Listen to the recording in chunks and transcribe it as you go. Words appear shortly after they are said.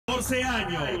11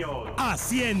 años,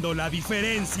 haciendo la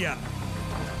diferencia.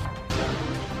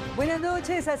 Buenas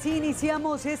noches, así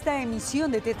iniciamos esta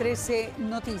emisión de T13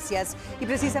 Noticias y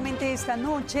precisamente esta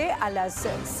noche a las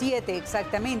 7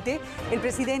 exactamente el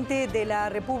presidente de la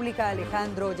República,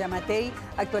 Alejandro Yamatei,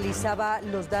 actualizaba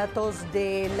los datos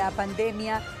de la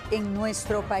pandemia en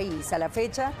nuestro país. A la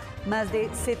fecha, más de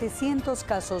 700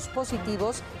 casos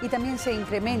positivos y también se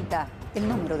incrementa el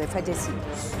número de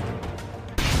fallecidos.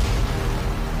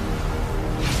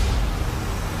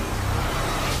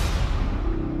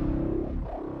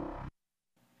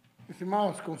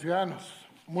 Estimados conciudadanos,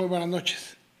 muy buenas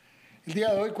noches. El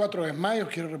día de hoy, 4 de mayo,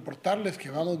 quiero reportarles que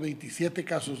vamos 27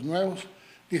 casos nuevos,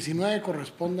 19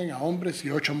 corresponden a hombres y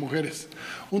 8 mujeres.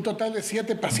 Un total de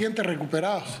 7 pacientes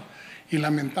recuperados y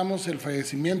lamentamos el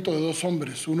fallecimiento de 2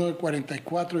 hombres, uno de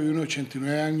 44 y uno de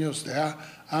 89 años de edad,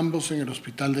 ambos en el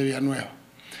hospital de Villanueva.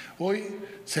 Hoy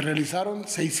se realizaron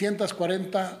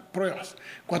 640 pruebas,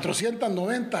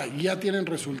 490 ya tienen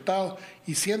resultado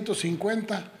y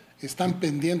 150 están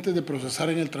pendientes de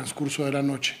procesar en el transcurso de la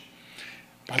noche.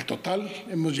 Al total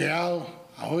hemos llegado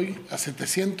hoy a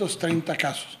 730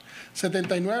 casos.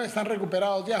 79 están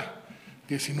recuperados ya,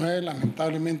 19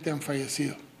 lamentablemente han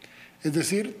fallecido. Es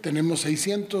decir, tenemos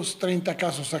 630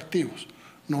 casos activos,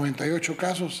 98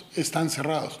 casos están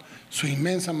cerrados. Su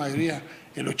inmensa mayoría,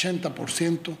 el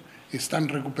 80%, están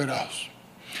recuperados.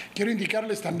 Quiero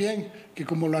indicarles también que,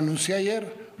 como lo anuncié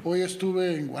ayer, hoy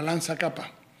estuve en Gualán,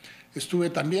 Zacapa. Estuve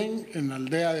también en la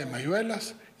aldea de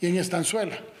Mayuelas y en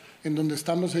Estanzuela, en donde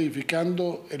estamos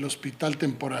edificando el hospital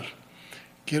temporal.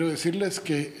 Quiero decirles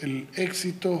que el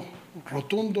éxito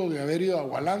rotundo de haber ido a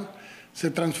Gualán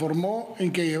se transformó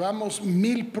en que llevamos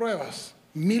 1000 pruebas,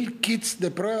 1000 kits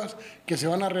de pruebas que se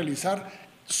van a realizar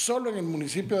solo en el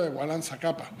municipio de Gualán,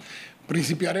 Zacapa.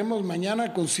 Principiaremos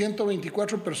mañana con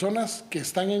 124 personas que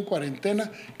están en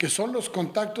cuarentena, que son los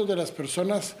contactos de las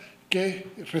personas que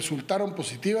resultaron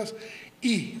positivas,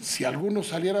 y si alguno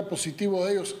saliera positivo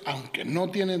de ellos, aunque no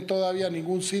tienen todavía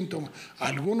ningún síntoma,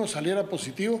 alguno saliera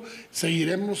positivo,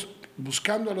 seguiremos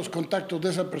buscando a los contactos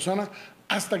de esa persona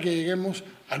hasta que lleguemos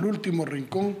al último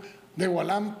rincón de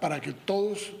Gualán para que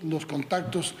todos los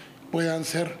contactos puedan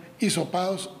ser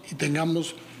hisopados y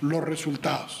tengamos los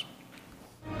resultados.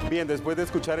 Bien, después de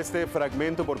escuchar este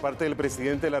fragmento por parte del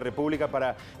presidente de la República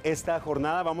para esta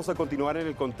jornada, vamos a continuar en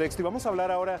el contexto y vamos a hablar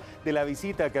ahora de la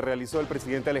visita que realizó el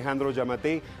presidente Alejandro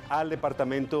Yamatei al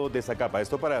departamento de Zacapa.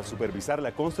 Esto para supervisar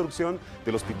la construcción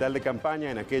del hospital de campaña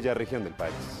en aquella región del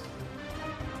país.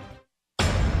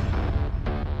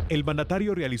 El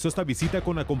mandatario realizó esta visita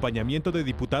con acompañamiento de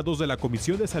diputados de la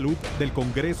Comisión de Salud del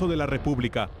Congreso de la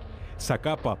República.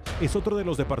 Zacapa es otro de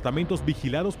los departamentos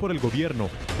vigilados por el gobierno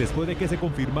después de que se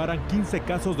confirmaran 15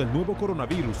 casos del nuevo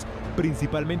coronavirus,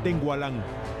 principalmente en Gualán.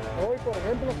 Hoy, por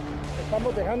ejemplo,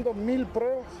 estamos dejando 1000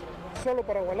 pruebas solo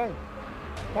para Gualán.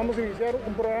 Vamos a iniciar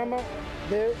un programa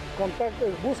de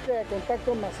búsqueda de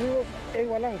contactos masivos en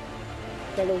Gualán.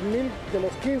 De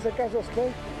los 15 casos que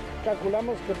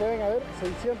calculamos que pueden haber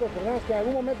 600 personas que en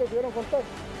algún momento tuvieron contacto.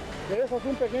 De esas,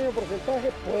 un pequeño porcentaje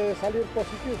puede salir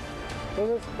positivo.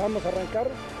 Entonces vamos a arrancar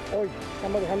hoy,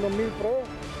 estamos dejando 1000 pruebas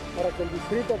para que el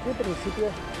distrito aquí principie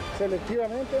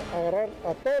selectivamente a agarrar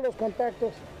a todos los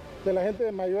contactos de la gente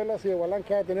de Mayuelas y de Gualán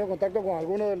que haya tenido contacto con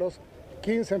alguno de los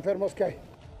 15 enfermos que hay.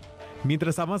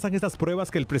 Mientras avanzan estas pruebas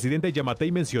que el presidente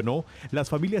Yamatei mencionó, las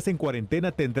familias en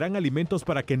cuarentena tendrán alimentos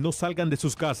para que no salgan de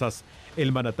sus casas.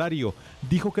 El mandatario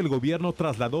dijo que el gobierno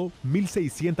trasladó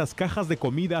 1.600 cajas de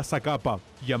comida a Zacapa.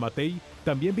 Yamatei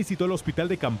también visitó el hospital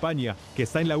de campaña, que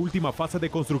está en la última fase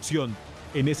de construcción.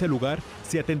 En ese lugar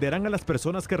se atenderán a las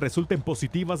personas que resulten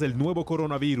positivas del nuevo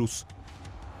coronavirus.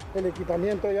 El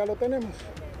equipamiento ya lo tenemos.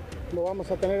 Lo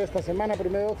vamos a tener esta semana,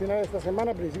 primero, final de esta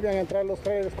semana, principian a entrar los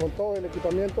trailers con todo el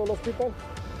equipamiento del hospital.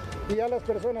 Y ya las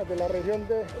personas de la región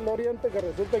del oriente que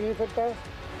resulten infectadas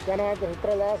ya no van a ser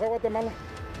trasladadas a Guatemala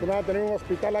y van a tener un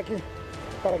hospital aquí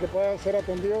para que puedan ser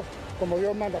atendidos como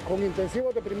Dios manda, con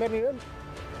intensivos de primer nivel,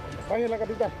 como están en la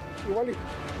capital, igualito,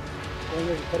 con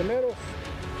enfermeros,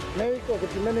 médicos de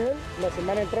primer nivel. La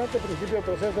semana entrante, principio del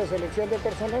proceso de selección del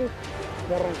personal,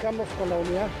 y arrancamos con la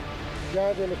unidad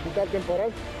ya del hospital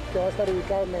temporal, que va a estar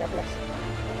ubicado en Megaplaza.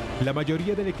 La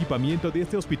mayoría del equipamiento de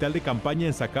este hospital de campaña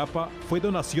en Zacapa fue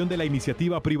donación de la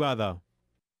iniciativa privada.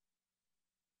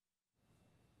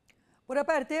 Por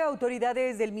aparte,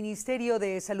 autoridades del Ministerio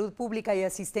de Salud Pública y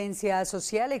Asistencia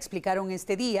Social explicaron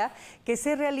este día que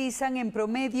se realizan en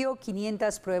promedio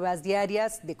 500 pruebas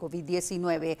diarias de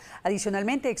COVID-19.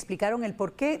 Adicionalmente, explicaron el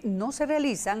por qué no se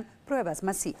realizan pruebas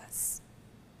masivas.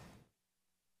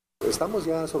 Estamos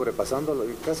ya sobrepasando,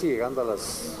 casi llegando a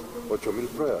las 8.000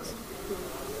 pruebas.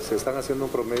 Se están haciendo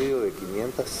un promedio de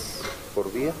 500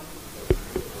 por día.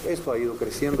 Esto ha ido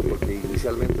creciendo porque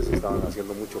inicialmente se estaban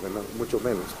haciendo mucho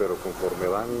menos, pero conforme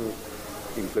van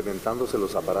implementándose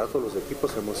los aparatos, los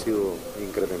equipos, hemos ido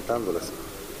incrementándolas.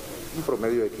 Un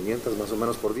promedio de 500 más o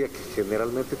menos por día, que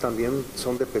generalmente también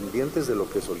son dependientes de lo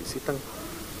que solicitan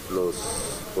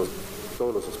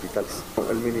todos los hospitales.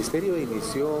 El ministerio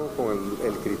inició con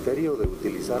el criterio de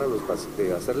utilizar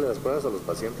de hacerle las pruebas a los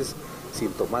pacientes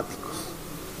sintomáticos,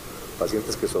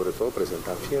 pacientes que sobre todo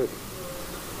presentan fiebre.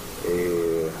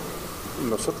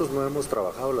 Nosotros no hemos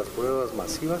trabajado las pruebas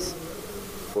masivas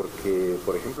porque,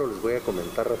 por ejemplo, les voy a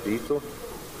comentar rapidito,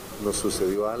 nos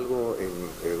sucedió algo en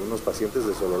unos pacientes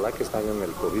de Sololá que están en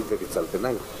el COVID de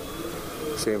Quetzaltenango.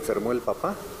 Se enfermó el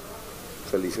papá,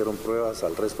 se le hicieron pruebas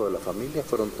al resto de la familia,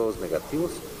 fueron todos negativos.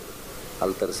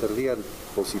 Al tercer día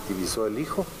positivizó el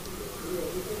hijo,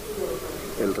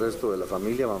 el resto de la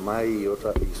familia, mamá y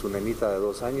su nenita de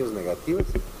 2 años negativas.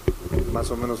 Más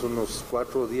o menos unos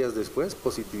 4 días después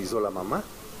positivizó la mamá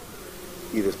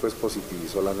y después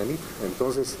positivizó la nenita.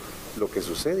 Entonces, lo que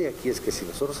sucede aquí es que si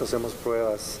nosotros hacemos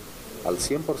pruebas al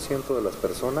 100% de las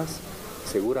personas,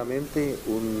 seguramente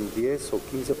un 10 o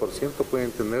 15%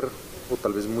 pueden tener, o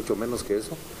tal vez mucho menos que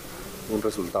eso, un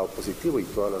resultado positivo y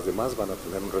todas las demás van a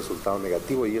tener un resultado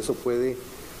negativo, y eso puede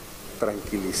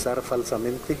tranquilizar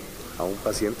falsamente a un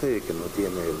paciente de que no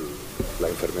tiene la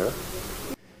enfermedad.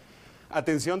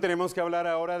 Atención, tenemos que hablar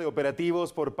ahora de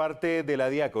operativos por parte de la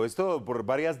Diaco. Esto por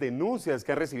varias denuncias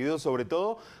que han recibido, sobre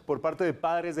todo por parte de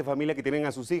padres de familia que tienen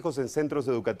a sus hijos en centros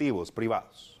educativos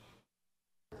privados.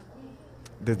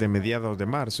 Desde mediados de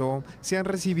marzo, se han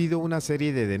recibido una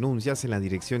serie de denuncias en la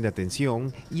Dirección de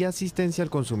Atención y Asistencia al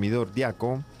Consumidor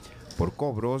Diaco por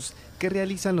cobros que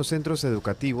realizan los centros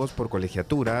educativos por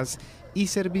colegiaturas y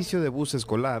servicio de bus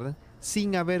escolar,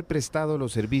 sin haber prestado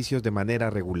los servicios de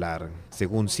manera regular.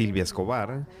 Según Silvia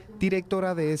Escobar,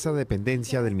 directora de esa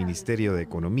dependencia del Ministerio de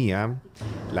Economía,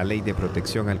 la Ley de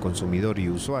Protección al Consumidor y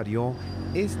Usuario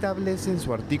establece en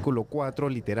su artículo 4,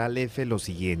 literal F, lo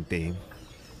siguiente: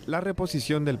 la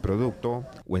reposición del producto,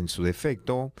 o en su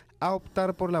defecto, a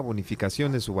optar por la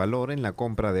bonificación de su valor en la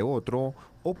compra de otro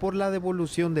o por la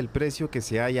devolución del precio que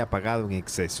se haya pagado en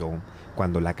exceso,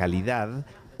 cuando la calidad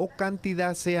o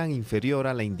cantidad sean inferior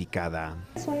a la indicada.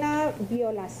 Es una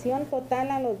violación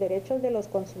total a los derechos de los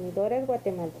consumidores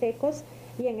guatemaltecos,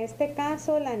 y en este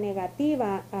caso la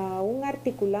negativa a un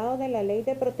articulado de la Ley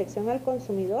de Protección al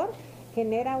Consumidor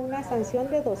genera una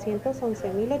sanción de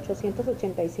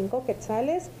 211.885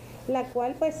 quetzales, la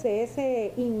cual pues es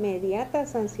inmediata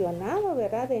sancionado,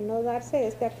 ¿verdad?, de no darse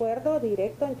este acuerdo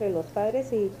directo entre los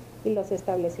padres y los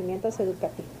establecimientos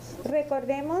educativos.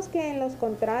 Recordemos que en los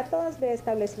contratos de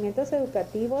establecimientos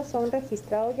educativos son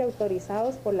registrados y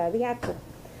autorizados por la Diaco.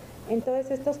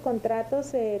 Entonces estos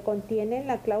contratos contienen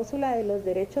la cláusula de los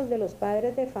derechos de los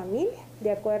padres de familia,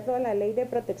 de acuerdo a la Ley de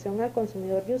Protección al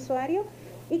Consumidor y Usuario,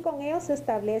 y con ello se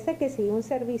establece que si un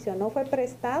servicio no fue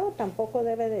prestado, tampoco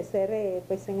debe de ser,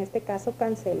 pues en este caso,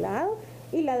 cancelado,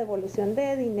 y la devolución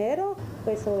de dinero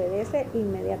pues obedece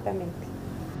inmediatamente.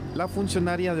 La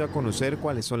funcionaria dio a conocer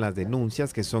cuáles son las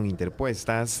denuncias que son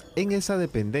interpuestas en esa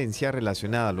dependencia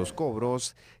relacionada a los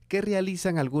cobros que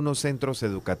realizan algunos centros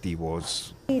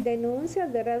educativos. Y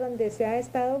denuncias, ¿verdad?, donde se ha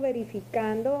estado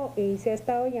verificando y se ha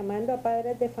estado llamando a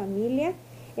padres de familia,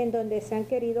 en donde se han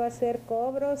querido hacer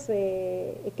cobros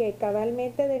que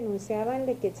cabalmente denunciaban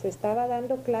de que se estaba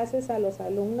dando clases a los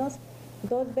alumnos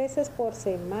 2 veces por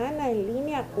semana en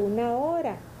línea, 1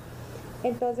 hora.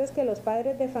 Entonces que los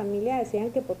padres de familia decían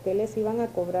que por qué les iban a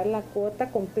cobrar la cuota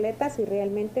completa si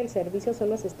realmente el servicio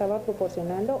solo se estaba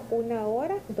proporcionando 1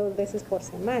 hora, 2 veces por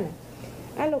semana,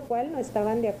 a lo cual no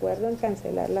estaban de acuerdo en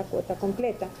cancelar la cuota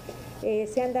completa.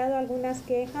 Se han dado algunas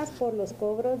quejas por los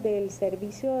cobros del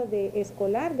servicio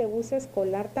escolar, de bus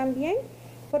escolar también,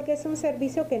 porque es un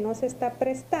servicio que no se está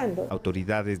prestando.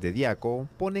 Autoridades de Diaco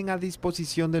ponen a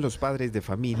disposición de los padres de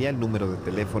familia el número de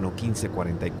teléfono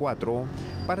 1544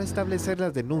 para establecer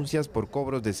las denuncias por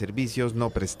cobros de servicios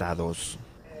no prestados.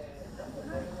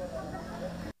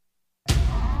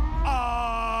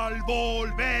 Al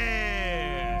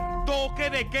volver,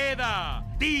 toque de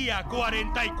queda, día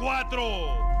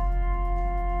 44.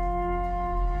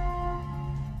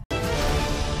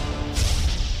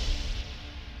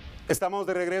 Estamos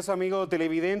de regreso, amigo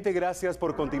televidente, gracias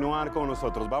por continuar con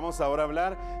nosotros. Vamos ahora a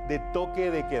hablar de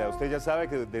toque de queda. Usted ya sabe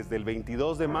que desde el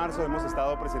 22 de marzo hemos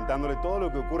estado presentándole todo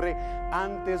lo que ocurre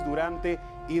antes, durante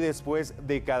y después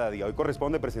de cada día. Hoy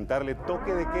corresponde presentarle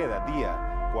toque de queda,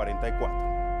 día 44.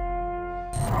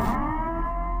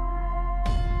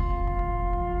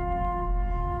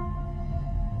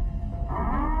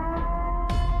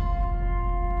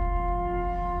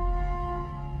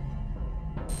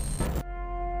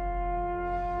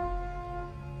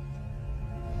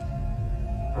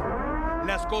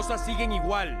 cosas siguen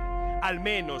igual, al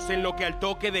menos en lo que al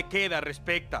toque de queda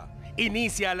respecta.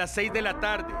 Inicia a las 6 de la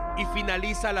tarde y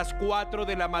finaliza a las 4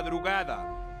 de la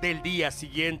madrugada del día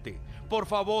siguiente. Por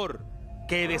favor,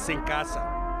 quédese en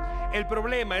casa. El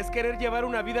problema es querer llevar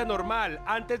una vida normal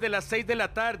antes de las 6 de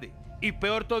la tarde y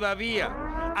peor todavía,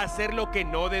 hacer lo que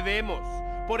no debemos.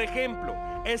 Por ejemplo,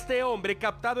 este hombre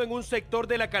captado en un sector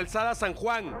de la calzada San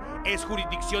Juan es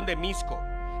jurisdicción de Misco.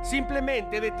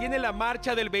 Simplemente detiene la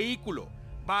marcha del vehículo,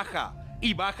 baja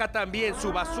y baja también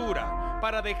su basura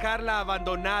para dejarla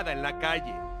abandonada en la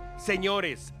calle.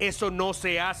 Señores, eso no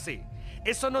se hace.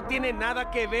 Eso no tiene nada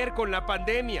que ver con la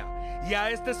pandemia. Y a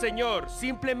este señor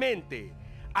simplemente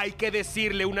hay que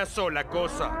decirle una sola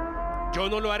cosa. Yo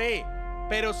no lo haré,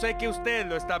 pero sé que usted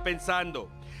lo está pensando.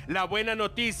 La buena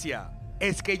noticia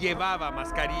es que llevaba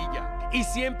mascarilla. Y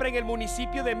siempre en el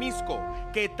municipio de Misco,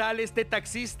 ¿qué tal este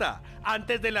taxista?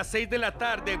 Antes de las 6 de la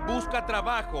tarde busca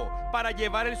trabajo para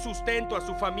llevar el sustento a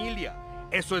su familia.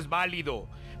 Eso es válido,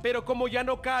 pero como ya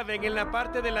no caben en la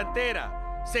parte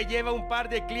delantera, se lleva un par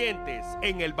de clientes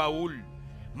en el baúl.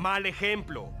 Mal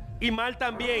ejemplo, y mal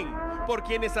también por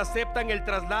quienes aceptan el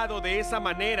traslado de esa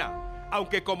manera,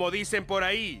 aunque como dicen por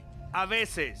ahí, a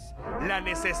veces la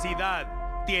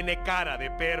necesidad tiene cara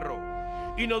de perro.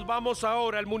 Y nos vamos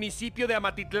ahora al municipio de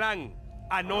Amatitlán.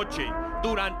 Anoche,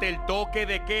 durante el toque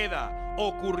de queda,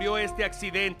 ocurrió este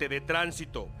accidente de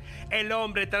tránsito. El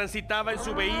hombre transitaba en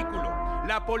su vehículo.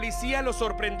 La policía lo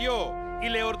sorprendió y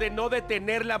le ordenó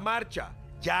detener la marcha.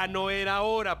 Ya no era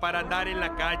hora para andar en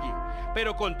la calle.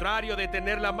 Pero contrario a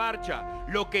detener la marcha,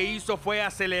 lo que hizo fue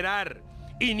acelerar.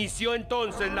 Inició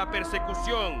entonces la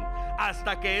persecución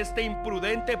hasta que este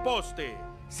imprudente poste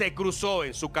se cruzó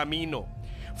en su camino.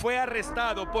 Fue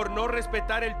arrestado por no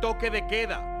respetar el toque de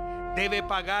queda. Debe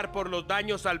pagar por los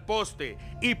daños al poste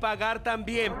y pagar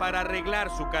también para arreglar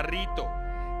su carrito.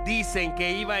 Dicen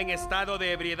que iba en estado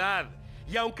de ebriedad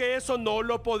y aunque eso no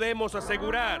lo podemos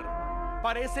asegurar,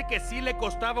 parece que sí le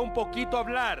costaba un poquito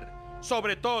hablar,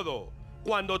 sobre todo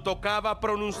cuando tocaba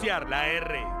pronunciar la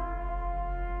R.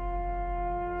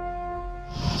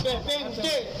 Ven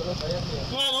usted.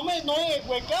 No es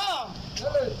hueca.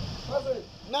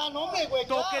 No me hueca.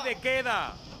 Toque de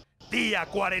queda, día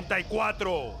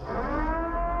 44.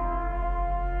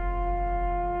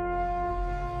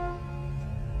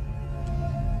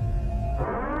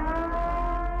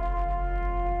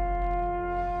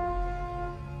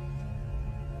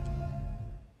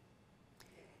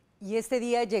 Y este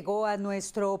día llegó a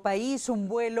nuestro país un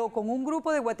vuelo con un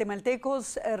grupo de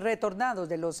guatemaltecos retornados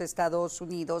de los Estados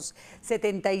Unidos.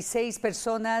 76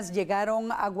 personas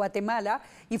llegaron a Guatemala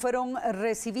y fueron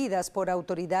recibidas por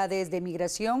autoridades de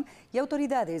migración y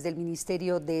autoridades del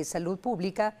Ministerio de Salud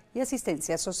Pública y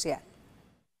Asistencia Social.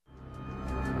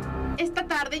 Esta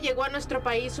tarde llegó a nuestro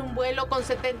país un vuelo con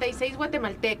 76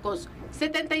 guatemaltecos.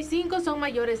 75 son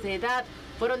mayores de edad,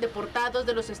 fueron deportados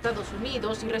de los Estados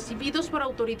Unidos y recibidos por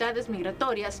autoridades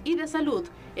migratorias y de salud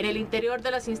en el interior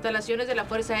de las instalaciones de la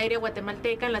Fuerza Aérea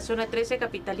Guatemalteca en la zona 13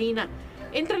 capitalina.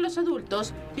 Entre los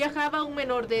adultos viajaba un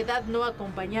menor de edad no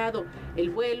acompañado. El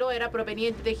vuelo era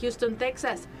proveniente de Houston,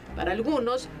 Texas. Para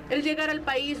algunos, el llegar al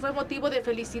país fue motivo de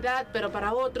felicidad, pero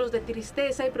para otros de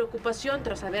tristeza y preocupación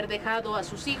tras haber dejado a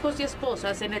sus hijos y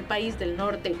esposas en el país del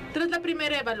norte. Tras la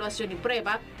primera evaluación y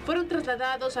prueba, fueron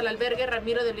trasladados al albergue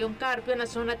Ramiro de León Carpio en la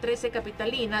zona 13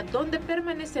 capitalina, donde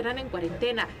permanecerán en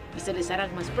cuarentena y se les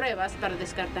harán más pruebas para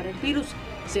descartar el virus.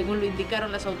 Según lo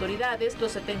indicaron las autoridades,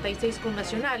 los 76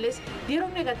 connacionales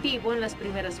dieron negativo en las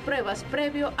primeras pruebas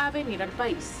previo a venir al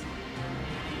país.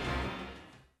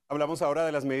 Hablamos ahora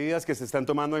de las medidas que se están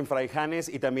tomando en Fraijanes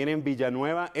y también en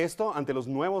Villanueva, esto ante los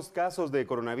nuevos casos de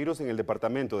coronavirus en el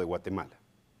departamento de Guatemala.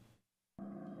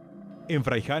 En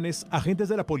Fraijanes, agentes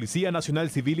de la Policía Nacional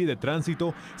Civil y de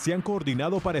Tránsito se han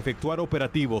coordinado para efectuar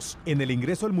operativos. En el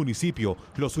ingreso al municipio,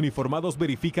 los uniformados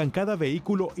verifican cada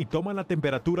vehículo y toman la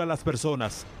temperatura a las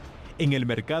personas. En el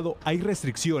mercado hay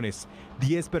restricciones.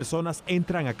 10 personas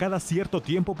entran a cada cierto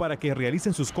tiempo para que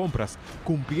realicen sus compras,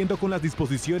 cumpliendo con las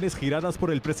disposiciones giradas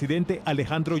por el presidente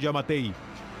Alejandro Yamatei.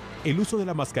 El uso de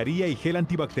la mascarilla y gel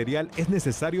antibacterial es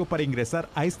necesario para ingresar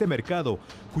a este mercado,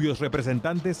 cuyos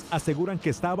representantes aseguran que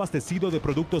está abastecido de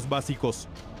productos básicos.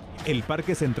 El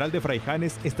Parque Central de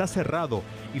Fraijanes está cerrado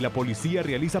y la policía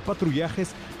realiza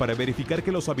patrullajes para verificar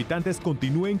que los habitantes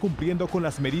continúen cumpliendo con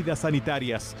las medidas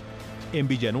sanitarias. En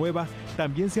Villanueva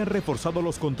también se han reforzado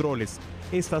los controles.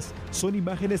 Estas son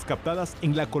imágenes captadas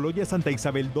en la colonia Santa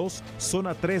Isabel II,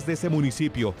 zona 3 de ese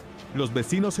municipio. Los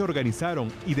vecinos se organizaron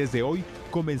y desde hoy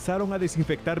comenzaron a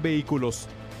desinfectar vehículos.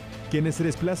 Quienes se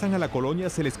desplazan a la colonia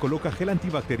se les coloca gel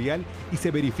antibacterial y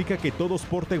se verifica que todos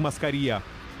porten mascarilla.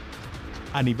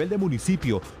 A nivel de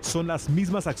municipio, son las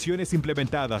mismas acciones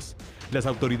implementadas. Las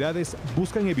autoridades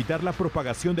buscan evitar la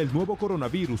propagación del nuevo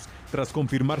coronavirus tras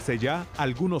confirmarse ya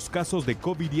algunos casos de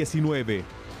COVID-19.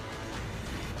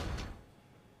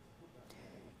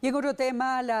 Y en otro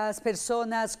tema, las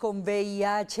personas con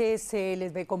VIH se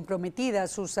les ve comprometida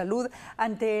su salud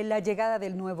ante la llegada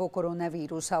del nuevo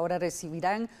coronavirus. Ahora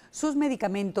recibirán sus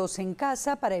medicamentos en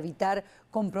casa para evitar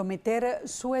comprometer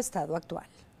su estado actual.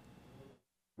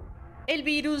 El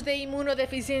virus de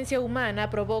inmunodeficiencia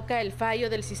humana provoca el fallo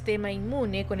del sistema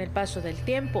inmune con el paso del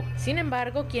tiempo. Sin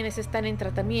embargo, quienes están en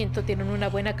tratamiento tienen una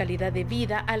buena calidad de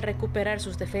vida al recuperar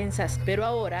sus defensas. Pero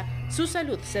ahora, su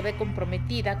salud se ve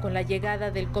comprometida con la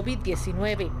llegada del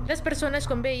COVID-19. Las personas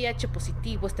con VIH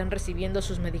positivo están recibiendo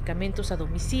sus medicamentos a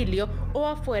domicilio o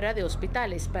afuera de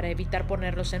hospitales para evitar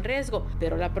ponerlos en riesgo.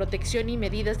 Pero la protección y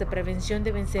medidas de prevención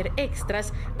deben ser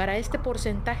extras para este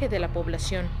porcentaje de la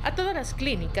población. A todas las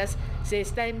clínicas se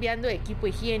está enviando equipo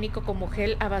higiénico como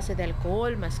gel a base de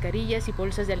alcohol, mascarillas y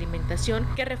bolsas de alimentación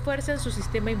que refuerzan su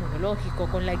sistema inmunológico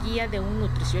con la guía de un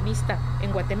nutricionista.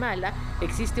 En Guatemala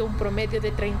existe un promedio de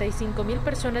 35,000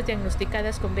 personas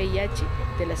diagnosticadas con VIH,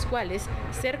 de las cuales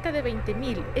cerca de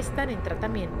 20,000 están en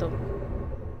tratamiento.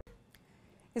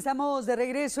 Estamos de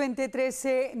regreso en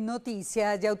T13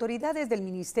 Noticias y autoridades del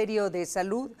Ministerio de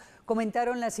Salud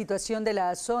comentaron la situación de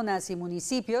las zonas y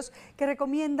municipios que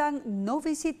recomiendan no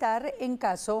visitar en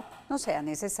caso no sea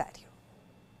necesario.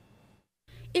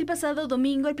 El pasado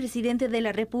domingo, el presidente de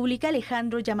la República,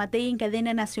 Alejandro Yamatei, en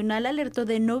cadena nacional alertó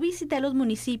de no visitar los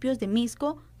municipios de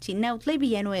Misco, Chinautla y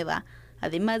Villanueva,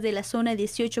 además de la zona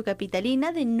 18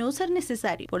 capitalina, de no ser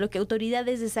necesario, por lo que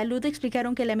autoridades de salud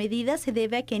explicaron que la medida se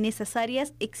debe a que en esas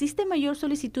áreas existe mayor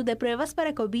solicitud de pruebas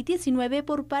para COVID-19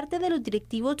 por parte de los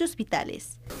directivos de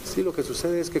hospitales. Sí, lo que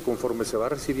sucede es que conforme se va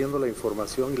recibiendo la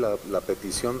información y la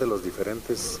petición de los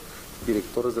diferentes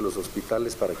directores de los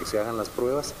hospitales para que se hagan las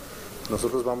pruebas,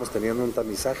 nosotros vamos teniendo un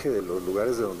tamizaje de los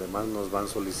lugares de donde más nos van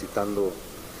solicitando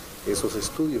esos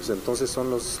estudios. Entonces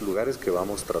son los lugares que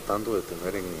vamos tratando de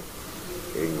tener en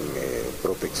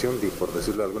protección, por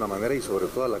decirlo de alguna manera, y sobre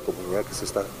todo a la comunidad que se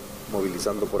está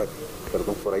movilizando por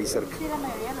ahí cerca. ¿Sí, la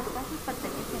mayoría de los casos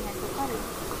pertenecen a esos áreas?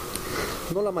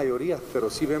 No la mayoría, pero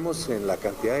sí vemos en la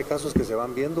cantidad de casos que se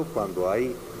van viendo cuando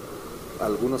hay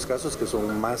algunos casos que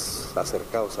son más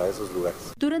acercados a esos lugares.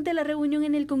 Durante la reunión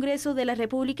en el Congreso de la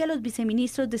República, los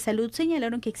viceministros de Salud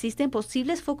señalaron que existen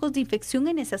posibles focos de infección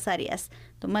en esas áreas,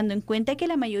 tomando en cuenta que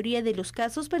la mayoría de los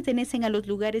casos pertenecen a los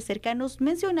lugares cercanos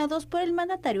mencionados por el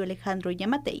mandatario Alejandro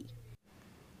Yamatei.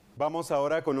 Vamos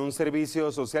ahora con un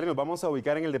servicio social y nos vamos a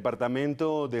ubicar en el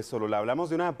departamento de Sololá. Hablamos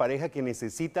de una pareja que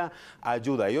necesita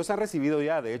ayuda. Ellos han recibido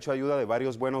ya, de hecho, ayuda de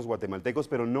varios buenos guatemaltecos,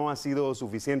 pero no ha sido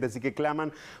suficiente, así que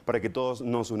claman para que todos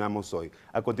nos unamos hoy.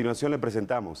 A continuación le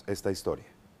presentamos esta historia.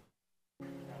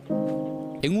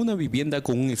 En una vivienda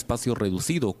con un espacio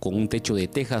reducido, con un techo de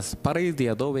tejas, paredes de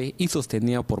adobe y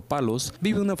sostenida por palos,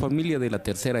 vive una familia de la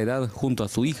tercera edad junto a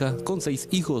su hija con 6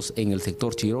 hijos en el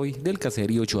sector Chiroy del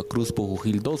caserío Chuacruz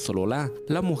Pujujil 2, Sololá.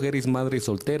 La mujer es madre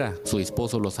soltera. Su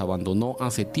esposo los abandonó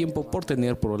hace tiempo por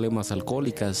tener problemas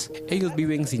alcohólicas. Ellos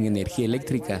viven sin energía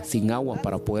eléctrica, sin agua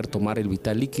para poder tomar el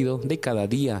vital líquido de cada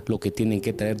día, lo que tienen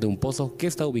que traer de un pozo que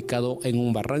está ubicado en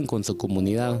un barranco en su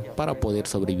comunidad para poder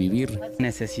sobrevivir.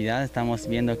 Necesidad, estamos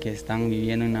viendo que están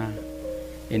viviendo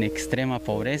en extrema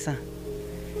pobreza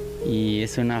y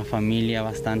es una familia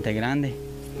bastante grande.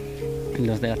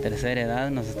 Los de la tercera edad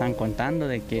nos están contando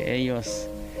de que ellos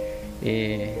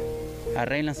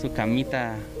arreglan su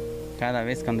camita cada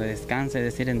vez cuando descansa, es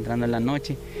decir, entrando en la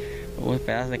noche,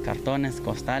 pedazos de cartones,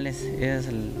 costales, es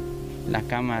la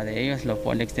cama de ellos, lo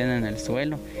extienden en el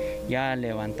suelo. Ya al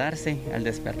levantarse, al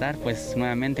despertar, pues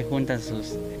nuevamente juntan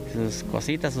sus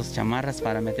cositas, sus chamarras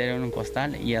para meter en un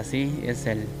costal y así es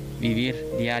el vivir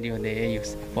diario de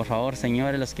ellos. Por favor,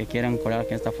 señores, los que quieran colaborar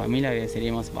con esta familia,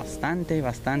 agradeceríamos bastante,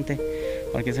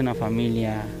 porque es una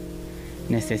familia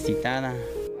necesitada.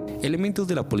 Elementos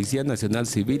de la Policía Nacional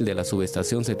Civil de la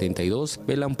Subestación 72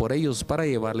 velan por ellos para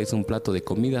llevarles un plato de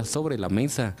comida sobre la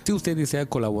mesa. Si usted desea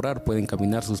colaborar, pueden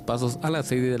caminar sus pasos a la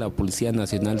sede de la Policía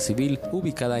Nacional Civil,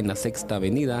 ubicada en la Sexta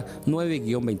Avenida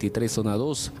 9-23 Zona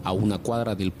 2, a una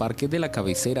cuadra del Parque de la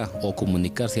Cabecera, o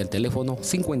comunicarse al teléfono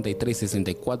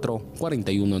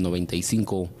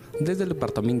 5364-4195. Desde el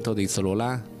departamento de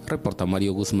Sololá, reporta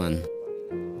Mario Guzmán.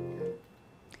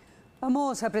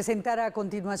 Vamos a presentar a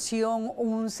continuación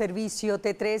un servicio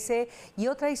T13 y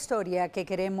otra historia que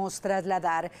queremos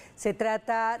trasladar. Se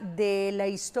trata de la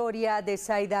historia de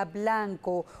Zaida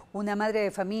Blanco, una madre de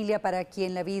familia para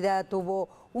quien la vida tuvo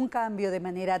un cambio de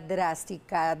manera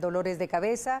drástica. Dolores de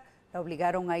cabeza la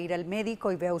obligaron a ir al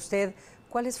médico y vea usted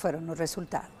 ¿Cuáles fueron los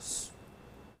resultados?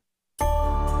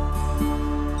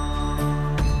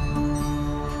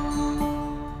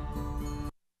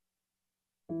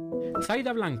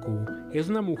 Zaida Blanco es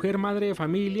una mujer madre de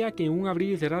familia que en un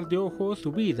abrir y cerrar de ojos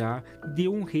su vida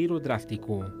dio un giro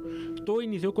drástico. Todo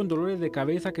inició con dolores de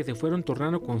cabeza que se fueron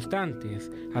tornando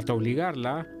constantes hasta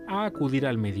obligarla a acudir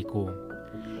al médico.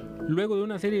 Luego de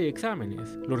una serie de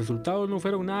exámenes, los resultados no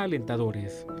fueron nada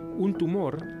alentadores. Un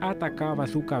tumor atacaba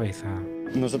su cabeza.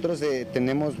 Nosotros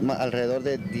tenemos alrededor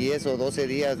de 10 o 12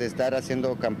 días de estar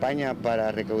haciendo campaña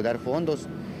para recaudar fondos.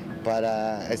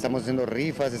 Estamos haciendo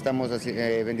rifas, estamos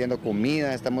vendiendo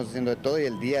comida, estamos haciendo de todo, y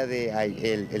el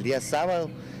día sábado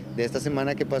de esta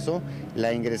semana que pasó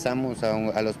la ingresamos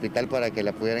al hospital para que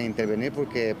la pudieran intervenir,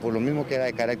 porque por lo mismo que era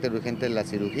de carácter urgente la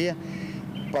cirugía,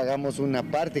 pagamos una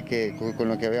parte con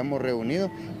lo que habíamos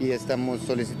reunido y estamos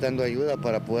solicitando ayuda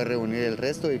para poder reunir el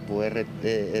resto y poder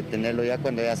tenerlo ya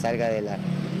cuando ya salga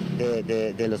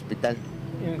del hospital.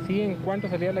 En sí, ¿en cuánto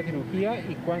salía la cirugía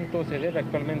y cuánto se debe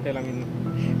actualmente a la misma?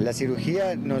 La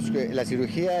cirugía,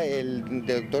 el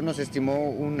doctor nos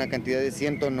estimó una cantidad de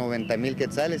 190,000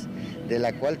 quetzales, de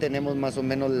la cual tenemos más o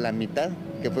menos la mitad,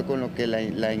 que fue con lo que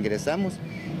la ingresamos,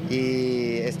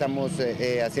 y estamos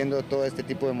haciendo todo este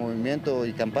tipo de movimiento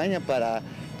y campaña para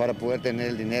poder tener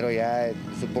el dinero ya,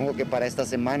 supongo que para esta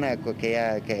semana,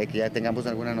 que ya tengamos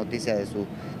alguna noticia de su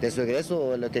egreso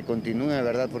o lo que continúe,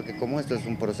 ¿verdad? Porque como esto es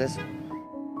un proceso.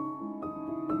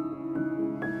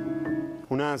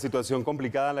 Una situación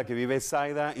complicada la que vive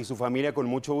Zaida y su familia. Con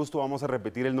mucho gusto vamos a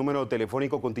repetir el número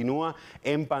telefónico. Continúa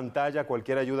en pantalla.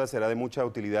 Cualquier ayuda será de mucha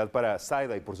utilidad para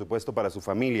Zaida y por supuesto para su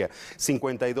familia.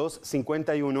 52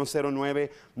 51 09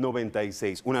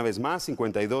 96. Una vez más,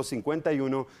 52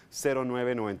 51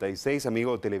 09 96.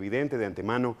 Amigo televidente, de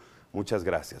antemano, muchas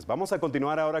gracias. Vamos a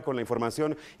continuar ahora con la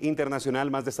información internacional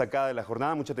más destacada de la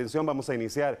jornada. Mucha atención, vamos a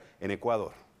iniciar en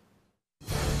Ecuador.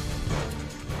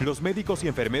 Los médicos y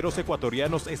enfermeros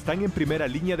ecuatorianos están en primera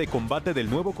línea de combate del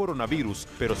nuevo coronavirus,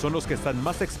 pero son los que están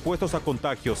más expuestos a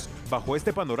contagios. Bajo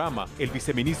este panorama, el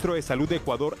viceministro de Salud de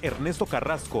Ecuador, Ernesto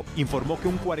Carrasco, informó que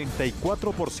un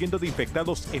 44% de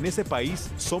infectados en ese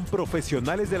país son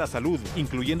profesionales de la salud,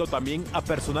 incluyendo también a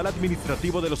personal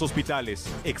administrativo de los hospitales.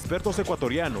 Expertos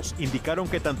ecuatorianos indicaron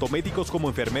que tanto médicos como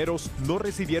enfermeros no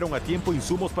recibieron a tiempo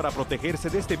insumos para protegerse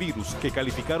de este virus, que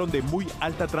calificaron de muy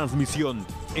alta transmisión.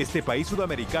 Este país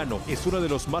sudamericano es uno de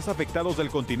los más afectados del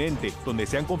continente, donde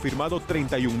se han confirmado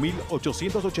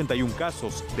 31.881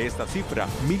 casos. De esta cifra,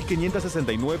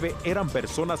 1.569 eran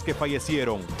personas que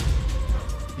fallecieron.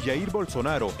 Jair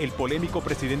Bolsonaro, el polémico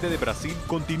presidente de Brasil,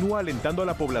 continúa alentando a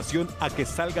la población a que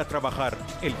salga a trabajar.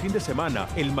 El fin de semana,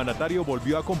 el mandatario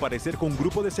volvió a comparecer con un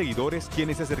grupo de seguidores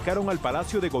quienes se acercaron al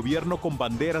Palacio de Gobierno con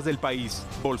banderas del país.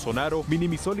 Bolsonaro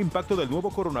minimizó el impacto del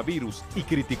nuevo coronavirus y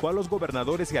criticó a los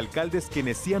gobernadores y alcaldes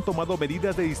quienes sí han tomado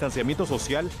medidas de distanciamiento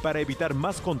social para evitar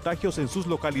más contagios en sus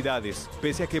localidades.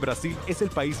 Pese a que Brasil es el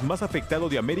país más afectado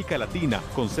de América Latina,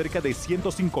 con cerca de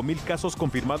 105,000 casos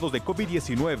confirmados de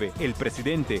COVID-19, el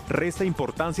presidente resta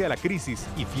importancia a la crisis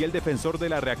y, fiel defensor de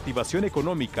la reactivación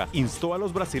económica, instó a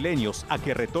los brasileños a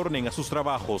que retornen a sus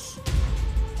trabajos.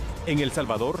 En El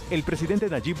Salvador, el presidente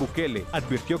Nayib Bukele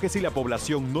advirtió que si la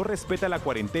población no respeta la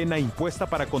cuarentena impuesta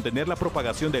para contener la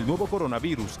propagación del nuevo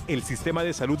coronavirus, el sistema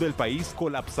de salud del país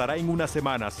colapsará en unas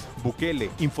semanas.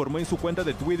 Bukele informó en su cuenta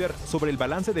de Twitter sobre el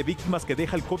balance de víctimas que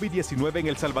deja el COVID-19 en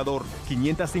El Salvador: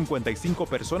 555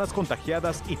 personas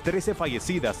contagiadas y 13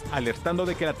 fallecidas, alertando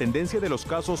de que la tendencia de los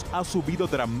casos ha subido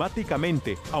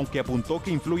dramáticamente, aunque apuntó que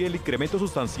influye el incremento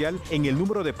sustancial en el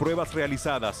número de pruebas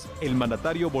realizadas. El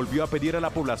mandatario volvió a pedir a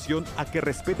la población a que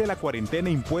respete la cuarentena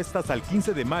impuesta hasta el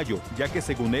 15 de mayo, ya que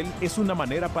según él es una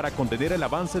manera para contener el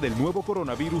avance del nuevo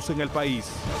coronavirus en el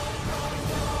país.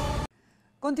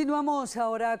 Continuamos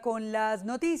ahora con las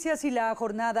noticias y la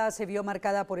jornada se vio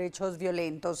marcada por hechos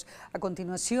violentos. A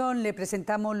continuación le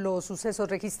presentamos los sucesos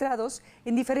registrados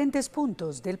en diferentes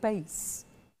puntos del país.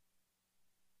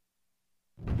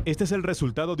 Este es el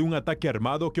resultado de un ataque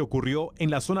armado que ocurrió en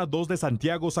la zona 2 de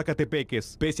Santiago,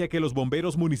 Zacatepeques. Pese a que los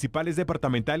bomberos municipales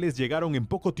departamentales llegaron en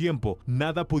poco tiempo,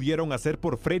 nada pudieron hacer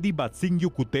por Freddy Batzin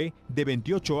Yucuté, de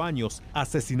 28 años,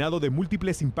 asesinado de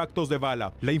múltiples impactos de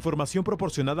bala. La información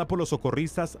proporcionada por los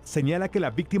socorristas señala que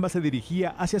la víctima se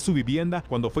dirigía hacia su vivienda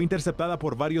cuando fue interceptada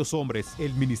por varios hombres.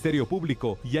 El Ministerio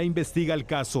Público ya investiga el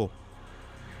caso.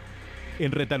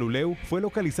 En Retaluleu fue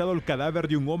localizado el cadáver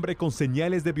de un hombre con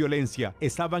señales de violencia.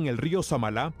 Estaba en el río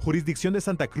Samalá, jurisdicción de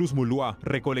Santa Cruz Mulúa.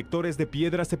 Recolectores de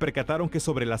piedras se percataron que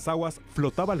sobre las aguas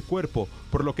flotaba el cuerpo,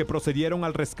 por lo que procedieron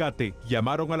al rescate.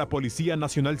 Llamaron a la Policía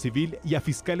Nacional Civil y a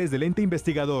fiscales del ente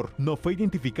investigador. No fue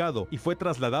identificado y fue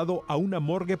trasladado a una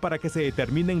morgue para que se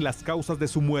determinen las causas de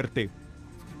su muerte.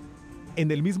 En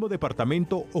el mismo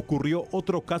departamento ocurrió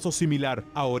otro caso similar.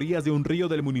 A orillas de un río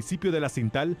del municipio de La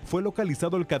Cintal fue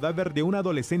localizado el cadáver de una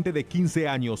adolescente de 15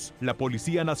 años. La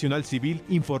Policía Nacional Civil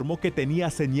informó que tenía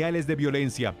señales de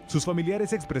violencia. Sus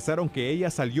familiares expresaron que ella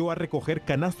salió a recoger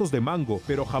canastos de mango,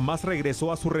 pero jamás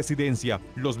regresó a su residencia.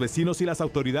 Los vecinos y las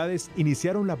autoridades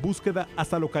iniciaron la búsqueda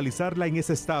hasta localizarla en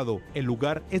ese estado. El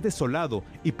lugar es desolado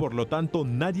y por lo tanto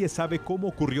nadie sabe cómo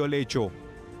ocurrió el hecho.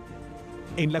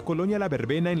 En la colonia La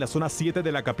Verbena, en la zona 7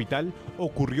 de la capital,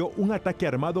 ocurrió un ataque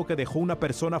armado que dejó una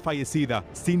persona fallecida.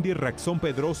 Cindy Raxón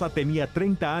Pedrosa tenía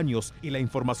 30 años y la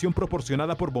información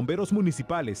proporcionada por bomberos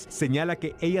municipales señala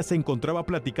que ella se encontraba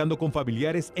platicando con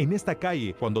familiares en esta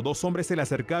calle cuando dos hombres se le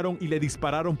acercaron y le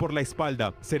dispararon por la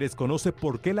espalda. Se desconoce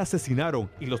por qué la asesinaron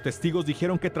y los testigos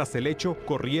dijeron que tras el hecho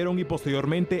corrieron y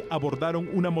posteriormente abordaron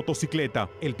una motocicleta.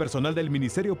 El personal del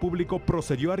Ministerio Público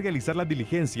procedió a realizar la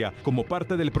diligencia como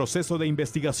parte del proceso de investigación.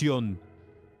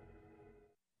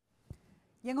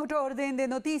 Y en otro orden de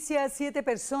noticias, 7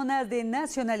 personas de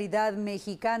nacionalidad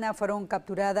mexicana fueron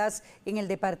capturadas en el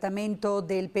departamento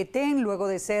del Petén luego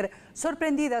de ser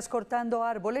sorprendidas cortando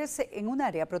árboles en un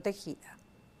área protegida.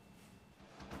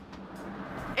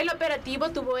 El operativo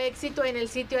tuvo éxito en el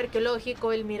sitio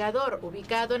arqueológico El Mirador,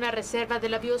 ubicado en la reserva de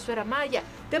la biosfera Maya,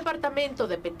 departamento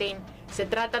de Petén. Se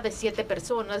trata de 7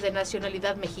 personas de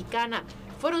nacionalidad mexicana.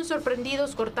 Fueron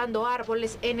sorprendidos cortando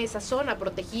árboles en esa zona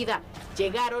protegida.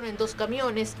 Llegaron en 2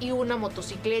 camiones y una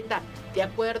motocicleta. De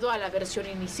acuerdo a la versión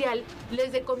inicial,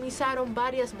 les decomisaron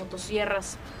varias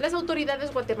motosierras. Las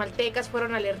autoridades guatemaltecas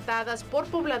fueron alertadas por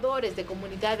pobladores de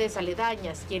comunidades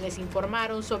aledañas, quienes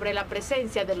informaron sobre la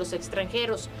presencia de los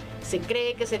extranjeros. Se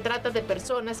cree que se trata de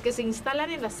personas que se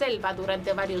instalan en la selva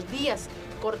durante varios días,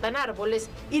 cortan árboles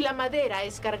y la madera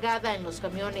es cargada en los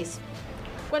camiones.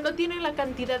 Cuando tienen la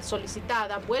cantidad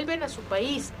solicitada, vuelven a su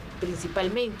país,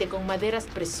 principalmente con maderas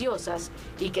preciosas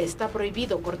y que está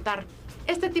prohibido cortar.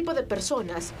 Este tipo de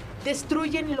personas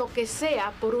destruyen lo que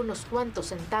sea por unos cuantos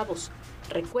centavos.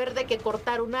 Recuerde que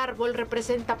cortar un árbol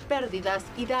representa pérdidas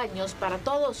y daños para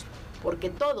todos, porque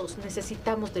todos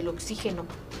necesitamos del oxígeno.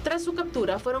 Tras su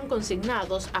captura, fueron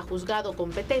consignados a juzgado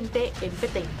competente en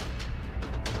Petén.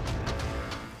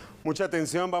 Mucha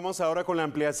atención, vamos ahora con la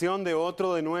ampliación de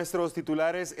otro de nuestros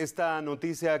titulares. Esta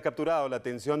noticia ha capturado la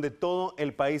atención de todo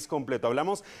el país completo.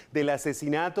 Hablamos del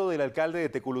asesinato del alcalde de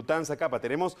Teculután, Zacapa.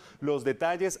 Tenemos los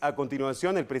detalles a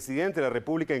continuación. El presidente de la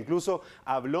República incluso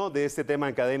habló de este tema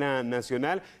en cadena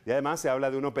nacional y además se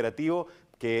habla de un operativo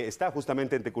que está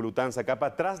justamente en Teculután,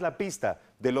 Zacapa, tras la pista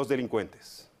de los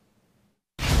delincuentes.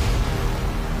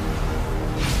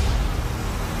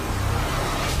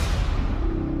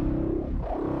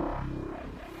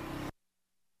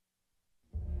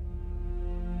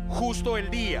 Justo el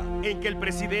día en que el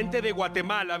presidente de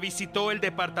Guatemala visitó el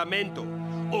departamento,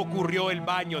 ocurrió el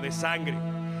baño de sangre.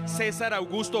 César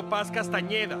Augusto Paz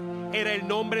Castañeda era el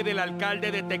nombre del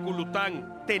alcalde de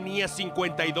Teculután. Tenía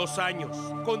 52 años.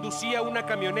 Conducía una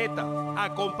camioneta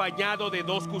acompañado de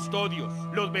 2 custodios.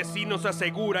 Los vecinos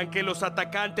aseguran que los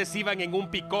atacantes iban en un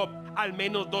pick-up. Al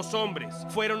menos 2 hombres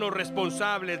fueron los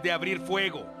responsables de abrir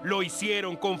fuego. Lo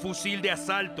hicieron con fusil de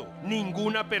asalto.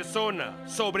 Ninguna persona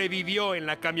sobrevivió en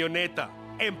la camioneta.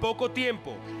 En poco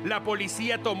tiempo, la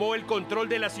policía tomó el control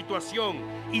de la situación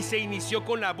y se inició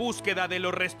con la búsqueda de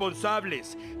los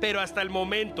responsables, pero hasta el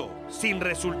momento, sin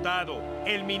resultado.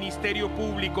 El Ministerio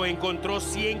Público encontró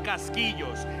 100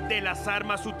 casquillos de las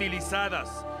armas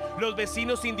utilizadas. Los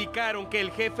vecinos indicaron que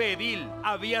el jefe edil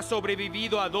había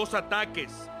sobrevivido a 2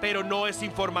 ataques, pero no es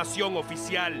información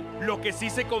oficial. Lo que sí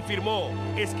se confirmó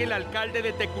es que el alcalde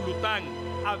de Teculután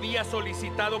había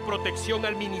solicitado protección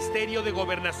al Ministerio de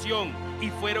Gobernación y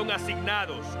fueron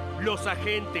asignados los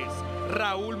agentes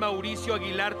Raúl Mauricio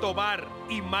Aguilar Tobar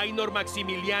y Maynor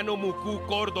Maximiliano Mucú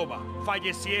Córdoba.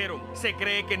 Fallecieron. Se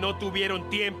cree que no tuvieron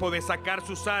tiempo de sacar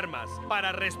sus armas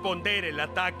para responder el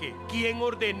ataque. ¿Quién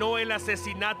ordenó el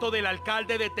asesinato del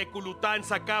alcalde de Teculután,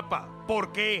 Zacapa?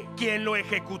 ¿Por qué? ¿Quién lo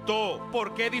ejecutó?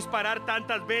 ¿Por qué disparar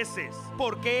tantas veces?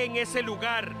 ¿Por qué en ese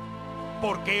lugar?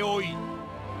 ¿Por qué hoy?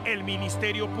 El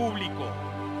Ministerio Público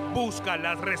busca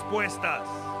las respuestas.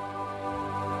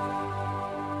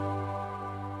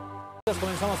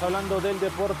 Comenzamos hablando del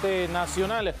deporte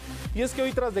nacional y es que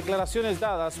hoy, tras declaraciones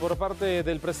dadas por parte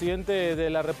del presidente de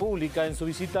la República en su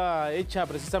visita hecha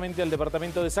precisamente al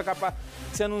departamento de Zacapa,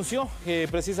 se anunció que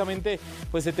precisamente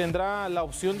pues se tendrá la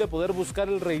opción de poder buscar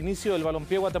el reinicio del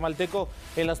balompié guatemalteco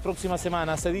en las próximas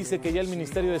semanas. Se dice que ya el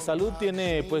Ministerio de Salud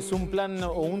tiene pues un plan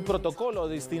o un protocolo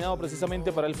destinado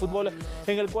precisamente para el fútbol,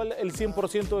 en el cual el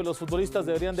 100% de los futbolistas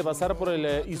deberían de pasar por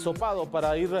el hisopado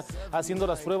para ir haciendo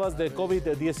las pruebas de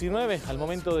COVID-19. Al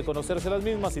momento de conocerse las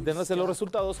mismas y tenerse los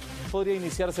resultados, podría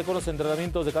iniciarse con los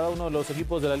entrenamientos de cada uno de los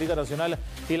equipos de la Liga Nacional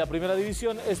y la Primera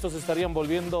División. Estos estarían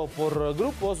volviendo por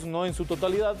grupos, no en su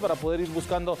totalidad, para poder ir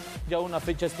buscando ya una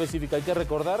fecha específica. Hay que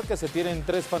recordar que se tienen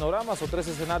 3 panoramas o 3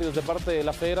 escenarios de parte de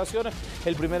la federación.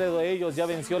 El primero de ellos ya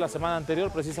venció la semana anterior,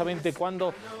 precisamente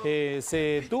cuando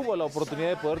se tuvo la oportunidad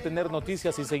de poder tener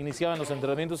noticias y se iniciaban los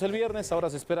entrenamientos el viernes. Ahora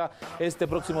se espera este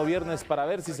próximo viernes para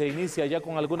ver si se inicia ya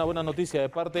con alguna buena noticia de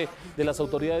parte de las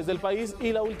autoridades del país,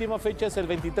 y la última fecha es el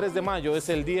 23 de mayo, es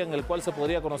el día en el cual se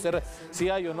podría conocer si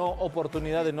hay o no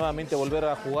oportunidad de nuevamente volver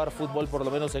a jugar fútbol, por lo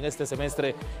menos en este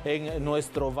semestre, en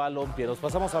nuestro balompié. Nos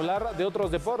pasamos a hablar de otros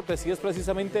deportes y es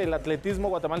precisamente el atletismo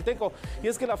guatemalteco, y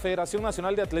es que la Federación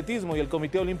Nacional de Atletismo y el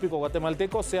Comité Olímpico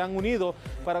Guatemalteco se han unido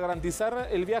para garantizar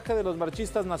el viaje de los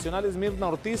marchistas nacionales Mirna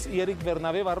Ortiz y Eric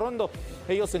Bernabé Barrondo.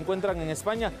 Ellos se encuentran en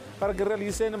España para que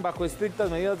realicen bajo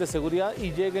estrictas medidas de seguridad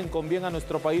y lleguen con bien a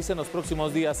nuestro país en los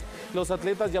próximos días. Los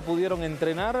atletas ya pudieron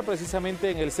entrenar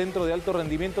precisamente en el Centro de Alto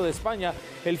Rendimiento de España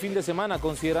el fin de semana,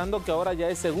 considerando que ahora ya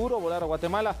es seguro volar a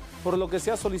Guatemala, por lo que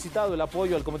se ha solicitado el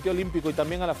apoyo al Comité Olímpico y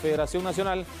también a la Federación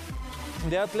Nacional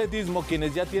de Atletismo,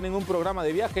 quienes ya tienen un programa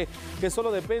de viaje que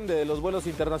solo depende de los vuelos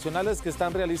internacionales que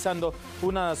están realizando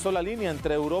una sola línea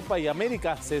entre Europa y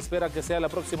América. Se espera que sea la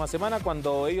próxima semana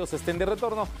cuando ellos estén de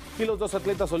retorno y los 2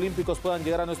 atletas olímpicos puedan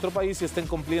llegar a nuestro país y estén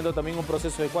cumpliendo también un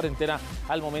proceso de cuarentena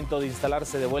al momento de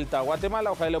instalarse de vuelta a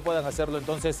Guatemala. Ojalá lo puedan hacerlo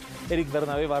entonces Eric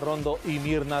Bernabé Barrondo y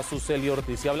Mirna Suseli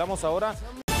Ortiz. Y hablamos ahora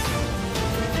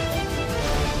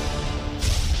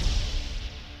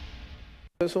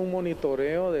Es un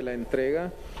monitoreo de la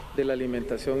entrega de la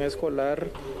alimentación escolar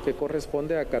que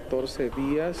corresponde a 14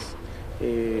 días,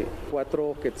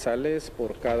 4 quetzales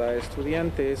por cada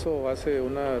estudiante. Eso hace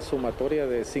una sumatoria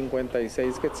de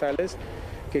 56 quetzales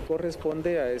que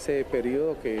corresponde a ese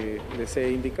periodo que les he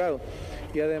indicado.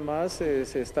 Y además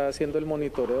se está haciendo el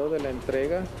monitoreo de la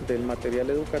entrega del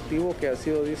material educativo que ha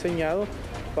sido diseñado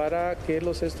para que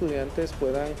los estudiantes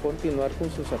puedan continuar con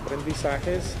sus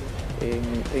aprendizajes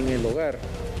en el hogar.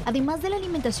 Además de la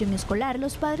alimentación escolar,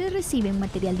 los padres reciben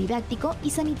material didáctico y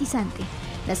sanitizante.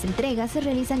 Las entregas se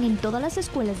realizan en todas las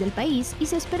escuelas del país y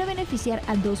se espera beneficiar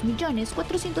a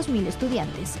 2.400.000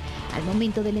 estudiantes. Al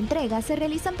momento de la entrega se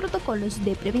realizan protocolos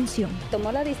de prevención.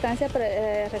 Tomó la distancia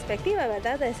respectiva,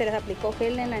 ¿verdad? Se les aplicó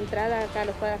gel en la entrada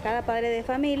a cada padre de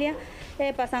familia.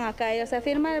 Pasan acá, ellos se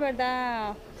firman,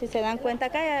 ¿verdad? Si se dan cuenta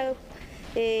acá,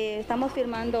 estamos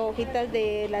firmando hojitas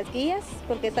de las guías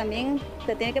porque también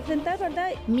se tiene que presentar,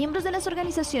 ¿verdad? Miembros de las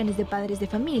organizaciones de padres de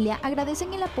familia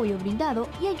agradecen el apoyo brindado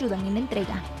y ayudan en la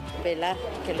entrega. Velar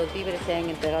que los víveres sean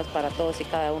entregados para todos y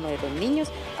cada uno de los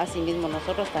niños. Asimismo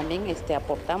nosotros también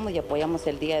aportamos y apoyamos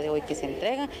el día de hoy que se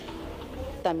entrega,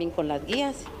 también con las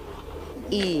guías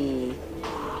y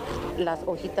las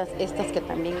hojitas estas que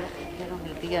también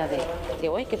el día de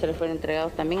hoy, que se les fueron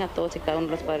entregados también a todos y cada uno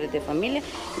de los padres de familia,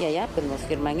 y allá pues nos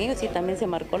firman ellos y también se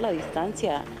marcó la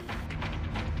distancia.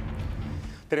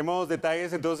 Tenemos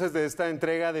detalles entonces de esta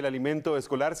entrega del alimento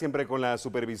escolar, siempre con la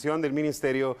supervisión del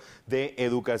Ministerio de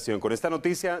Educación. Con esta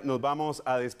noticia nos vamos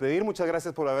a despedir. Muchas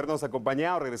gracias por habernos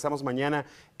acompañado. Regresamos mañana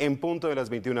en punto de las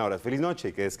 21 horas. Feliz noche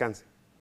y que descanse.